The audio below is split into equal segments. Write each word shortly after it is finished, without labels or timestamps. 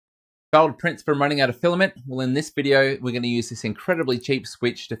Failed prints from running out of filament? Well, in this video, we're going to use this incredibly cheap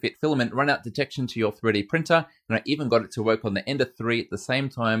switch to fit filament runout detection to your 3D printer, and I even got it to work on the Ender 3 at the same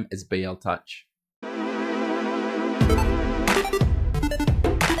time as BLtouch.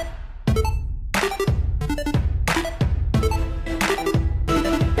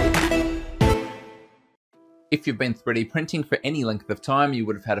 If you've been 3D printing for any length of time, you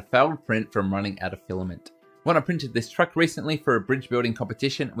would have had a failed print from running out of filament. When I printed this truck recently for a bridge building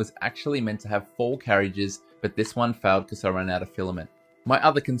competition, it was actually meant to have 4 carriages, but this one failed because I ran out of filament. My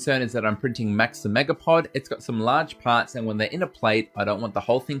other concern is that I'm printing Max the Megapod. It's got some large parts, and when they're in a plate, I don't want the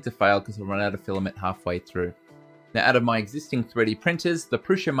whole thing to fail because I run out of filament halfway through. Now, out of my existing 3D printers, the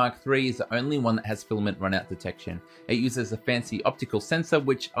Prusa Mark III is the only one that has filament runout detection. It uses a fancy optical sensor,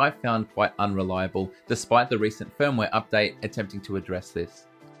 which I found quite unreliable, despite the recent firmware update attempting to address this.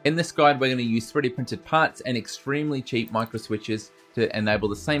 In this guide, we're going to use 3D printed parts and extremely cheap microswitches to enable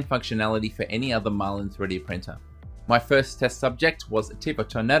the same functionality for any other Marlin 3D printer. My first test subject was a Tevo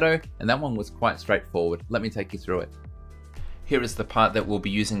Tornado, and that one was quite straightforward. Let me take you through it. Here is the part that we'll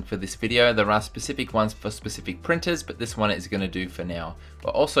be using for this video. There are specific ones for specific printers, but this one is going to do for now. We're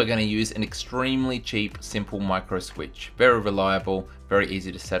also going to use an extremely cheap, simple microswitch. Very reliable, very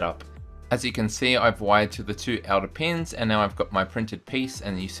easy to set up. As you can see, I've wired to the 2 outer pins, and now I've got my printed piece,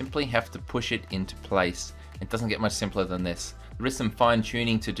 and you simply have to push it into place. It doesn't get much simpler than this. There is some fine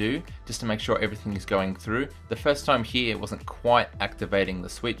tuning to do just to make sure everything is going through. The first time here it wasn't quite activating the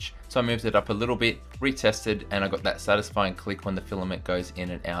switch, so I moved it up a little bit, retested, and I got that satisfying click when the filament goes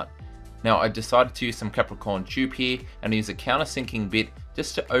in and out. Now I decided to use some Capricorn tube here and use a countersinking bit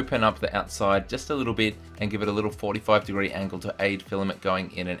just to open up the outside just a little bit and give it a little 45-degree angle to aid filament going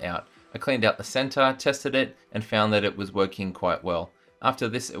in and out. I cleaned out the center, tested it, and found that it was working quite well. After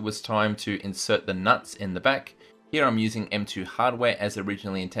this, it was time to insert the nuts in the back. Here I'm using M2 hardware as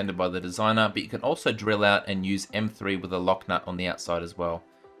originally intended by the designer, but you can also drill out and use M3 with a lock nut on the outside as well.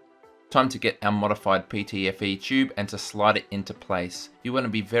 Time to get our modified PTFE tube and to slide it into place. You want to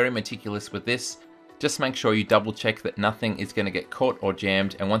be very meticulous with this. Just make sure you double check that nothing is going to get caught or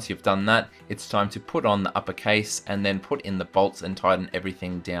jammed, and once you've done that, it's time to put on the upper case and then put in the bolts and tighten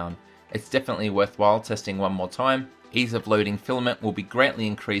everything down. It's definitely worthwhile testing one more time. Ease of loading filament will be greatly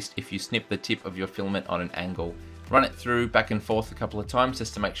increased if you snip the tip of your filament on an angle. Run it through back and forth a couple of times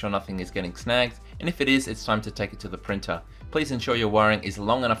just to make sure nothing is getting snagged, and if it is, it's time to take it to the printer. Please ensure your wiring is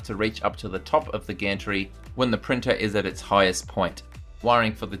long enough to reach up to the top of the gantry when the printer is at its highest point.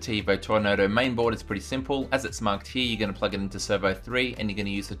 Wiring for the Tevo Tornado mainboard is pretty simple. As it's marked here, you're going to plug it into servo 3 and you're going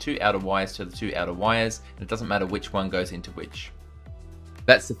to use the 2 outer wires to the 2 outer wires, and it doesn't matter which one goes into which.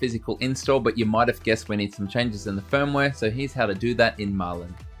 That's the physical install, but you might have guessed we need some changes in the firmware, so here's how to do that in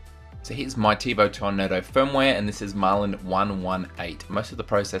Marlin. So here's my Tevo Tornado firmware, and this is Marlin 118. Most of the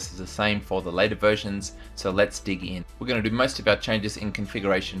process is the same for the later versions, so let's dig in. We're going to do most of our changes in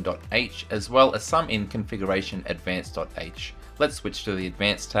configuration.h as well as some in configuration advanced.h. Let's switch to the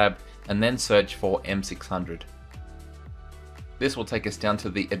advanced tab and then search for M600. This will take us down to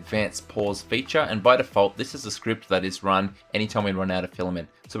the advanced pause feature, and by default this is a script that is run anytime we run out of filament.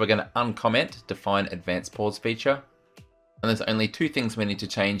 So we're going to uncomment define advanced pause feature, and there's only 2 things we need to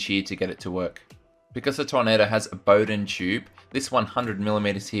change here to get it to work. Because the Tornado has a Bowden tube, this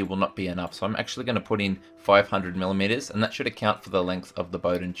 100mm here will not be enough, so I'm actually going to put in 500mm, and that should account for the length of the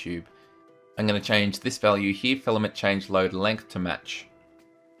Bowden tube. I'm going to change this value here, filament change load length, to match.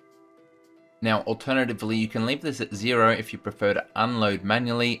 Now alternatively, you can leave this at 0 if you prefer to unload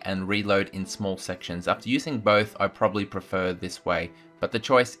manually and reload in small sections. After using both, I probably prefer this way, but the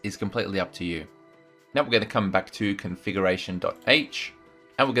choice is completely up to you. Now we're going to come back to configuration.h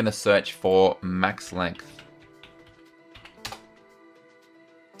and we're going to search for max length.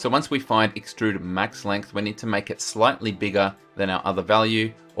 So once we find extrude max length, we need to make it slightly bigger than our other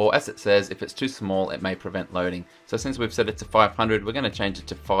value, or as it says, if it's too small, it may prevent loading. So since we've set it to 500, we're going to change it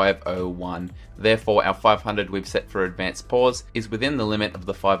to 501. Therefore, our 500 we've set for advanced pause is within the limit of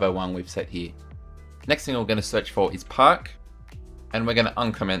the 501 we've set here. Next thing we're going to search for is park, and we're going to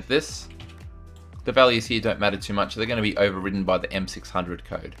uncomment this. The values here don't matter too much, they're going to be overridden by the M600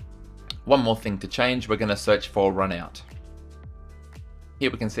 code. One more thing to change, we're going to search for runout. Here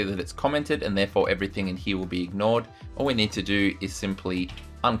we can see that it's commented, and therefore everything in here will be ignored. All we need to do is simply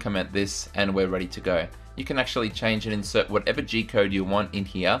uncomment this and we're ready to go. You can actually change and insert whatever G code you want in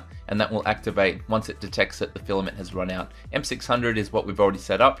here, and that will activate once it detects that the filament has run out. M600 is what we've already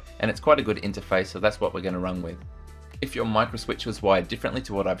set up, and it's quite a good interface, so that's what we're going to run with. If your microswitch was wired differently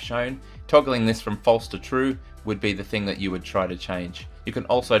to what I've shown, toggling this from false to true would be the thing that you would try to change. You can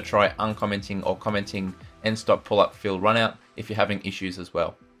also try uncommenting or commenting end stop pull up fill runout if you're having issues as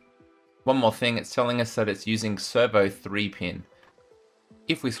well. One more thing, it's telling us that it's using servo 3 pin.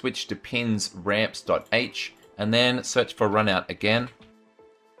 If we switch to pins ramps.h and then search for runout again,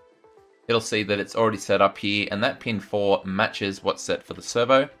 it'll see that it's already set up here, and that pin 4 matches what's set for the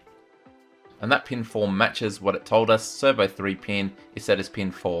servo. And that pin 4 matches what it told us, servo 3 pin is set as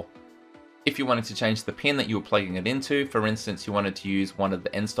pin 4. If you wanted to change the pin that you were plugging it into, for instance you wanted to use one of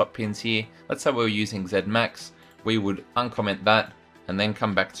the end stop pins here, let's say we were using Z max, we would uncomment that and then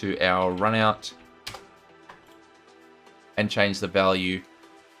come back to our runout and change the value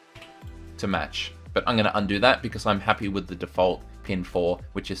to match. But I'm going to undo that because I'm happy with the default pin 4,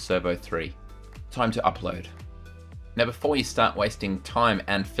 which is servo 3. Time to upload. Now before you start wasting time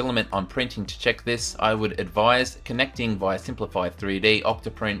and filament on printing to check this, I would advise connecting via Simplified 3D,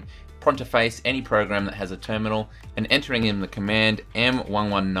 Octoprint, Prontoface, any program that has a terminal, and entering in the command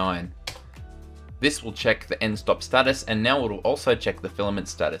M119. This will check the end stop status, and now it will also check the filament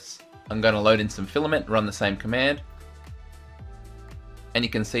status. I'm going to load in some filament, run the same command, and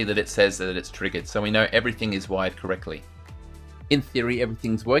you can see that it says that it's triggered, so we know everything is wired correctly. In theory,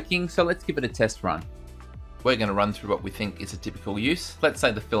 everything's working, so let's give it a test run. We're going to run through what we think is a typical use. Let's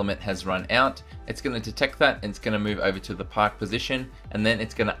say the filament has run out. It's going to detect that, and it's going to move over to the park position, and then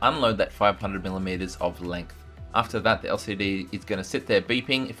it's going to unload that 500mm of length. After that, the LCD is going to sit there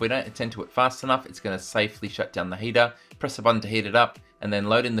beeping. If we don't attend to it fast enough, it's going to safely shut down the heater, press a button to heat it up, and then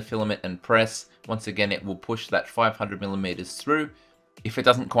load in the filament and press. Once again, it will push that 500mm through. If it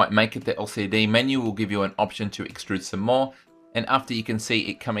doesn't quite make it, the LCD menu will give you an option to extrude some more. And after you can see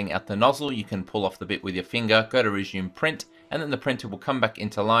it coming out the nozzle, you can pull off the bit with your finger, go to resume print, and then the printer will come back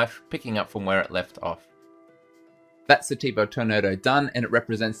into life, picking up from where it left off. That's the Tevo Tornado done, and it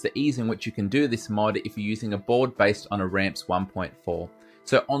represents the ease in which you can do this mod if you're using a board based on a Ramps 1.4.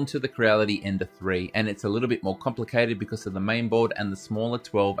 So onto the Creality Ender 3, and it's a little bit more complicated because of the mainboard and the smaller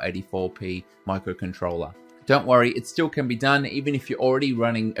 1284p microcontroller. Don't worry, it still can be done even if you're already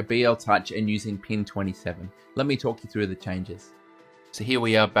running a BLtouch and using pin 27. Let me talk you through the changes. So here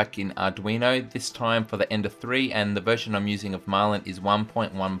we are back in Arduino, this time for the Ender 3, and the version I'm using of Marlin is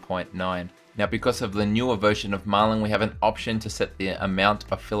 1.1.9. Now because of the newer version of Marlin, we have an option to set the amount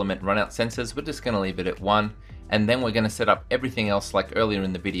of filament runout sensors. We're just going to leave it at 1, and then we're going to set up everything else like earlier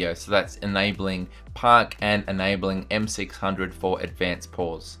in the video. So that's enabling Park and enabling M600 for advanced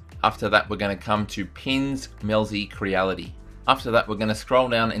pause. After that, we're going to come to pins Melzi Creality. After that, we're going to scroll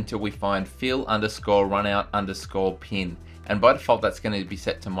down until we find fill_runout_pin. And by default, that's going to be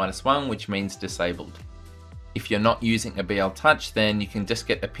set to -1, which means disabled. If you're not using a BLtouch, then you can just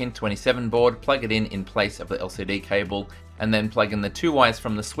get a pin 27 board, plug it in place of the LCD cable, and then plug in the 2 wires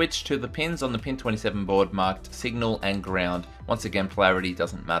from the switch to the pins on the pin 27 board marked signal and ground. Once again, polarity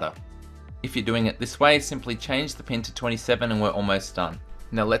doesn't matter. If you're doing it this way, simply change the pin to 27 and we're almost done.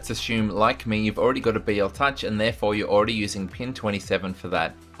 Now let's assume, like me, you've already got a BLtouch and therefore you're already using pin 27 for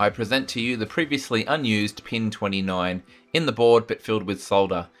that. I present to you the previously unused pin 29 in the board but filled with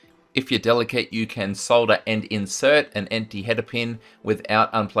solder. If you're delicate, you can solder and insert an empty header pin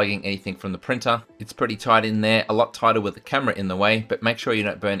without unplugging anything from the printer. It's pretty tight in there, a lot tighter with the camera in the way, but make sure you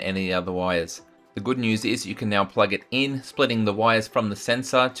don't burn any other wires. The good news is you can now plug it in, splitting the wires from the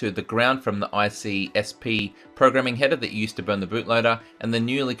sensor to the ground from the IC SP programming header that used to burn the bootloader and the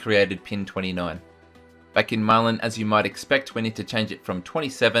newly created pin 29. Back in Marlin, as you might expect, we need to change it from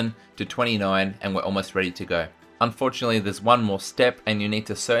 27 to 29 and we're almost ready to go. Unfortunately, there's one more step and you need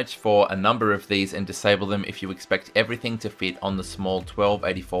to search for a number of these and disable them if you expect everything to fit on the small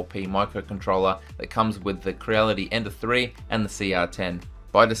 1284p microcontroller that comes with the Creality Ender 3 and the CR10.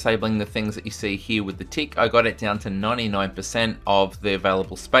 By disabling the things that you see here with the tick, I got it down to 99% of the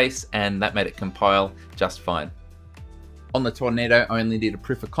available space and that made it compile just fine. On the Tornado, I only did a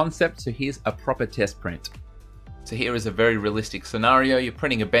proof of concept, so here's a proper test print. So here is a very realistic scenario. You're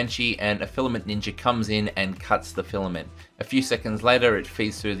printing a benchy and a filament ninja comes in and cuts the filament. A few seconds later it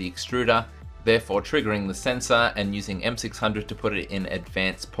feeds through the extruder, therefore triggering the sensor and using M600 to put it in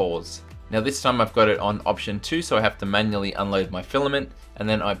advanced pause. Now this time I've got it on option 2, so I have to manually unload my filament and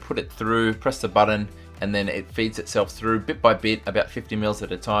then I put it through, press the button, and then it feeds itself through bit by bit, about 50 mils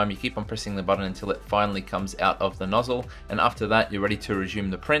at a time. You keep on pressing the button until it finally comes out of the nozzle, and after that you're ready to resume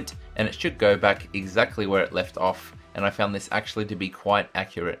the print and it should go back exactly where it left off, and I found this actually to be quite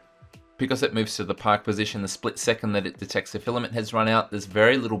accurate. Because it moves to the park position the split second that it detects the filament has run out, there's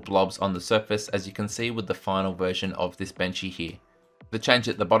very little blobs on the surface, as you can see with the final version of this benchy here. The change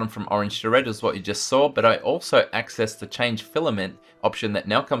at the bottom from orange to red is what you just saw, but I also accessed the change filament option that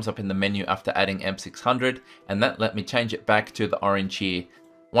now comes up in the menu after adding M600, and that let me change it back to the orange here.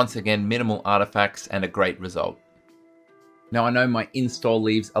 Once again, minimal artifacts and a great result. Now I know my install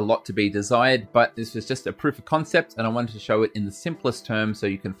leaves a lot to be desired, but this was just a proof of concept and I wanted to show it in the simplest terms so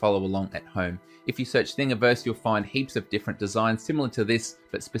you can follow along at home. If you search Thingiverse, you'll find heaps of different designs similar to this,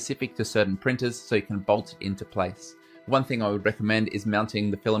 but specific to certain printers so you can bolt it into place. One thing I would recommend is mounting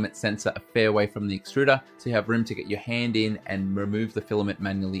the filament sensor a fair way from the extruder so you have room to get your hand in and remove the filament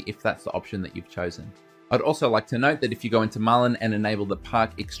manually if that's the option that you've chosen. I'd also like to note that if you go into Marlin and enable the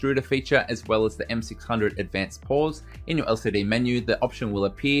Park Extruder feature as well as the M600 Advanced Pause, in your LCD menu the option will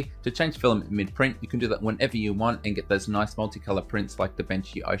appear to change filament mid-print. You can do that whenever you want and get those nice multicolor prints like the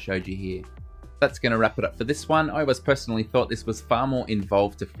bench I showed you here. That's going to wrap it up for this one. I always personally thought this was far more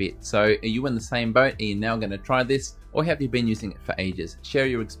involved to fit. So are you in the same boat? Are you now going to try this? Or have you been using it for ages? Share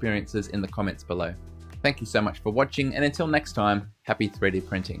your experiences in the comments below. Thank you so much for watching, and until next time, happy 3D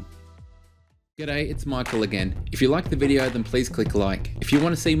printing. G'day, it's Michael again. If you liked the video, then please click like. If you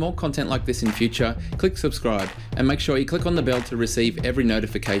want to see more content like this in future, click subscribe and make sure you click on the bell to receive every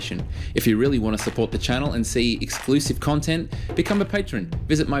notification. If you really want to support the channel and see exclusive content, become a patron.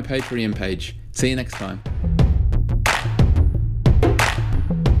 Visit my Patreon page. See you next time.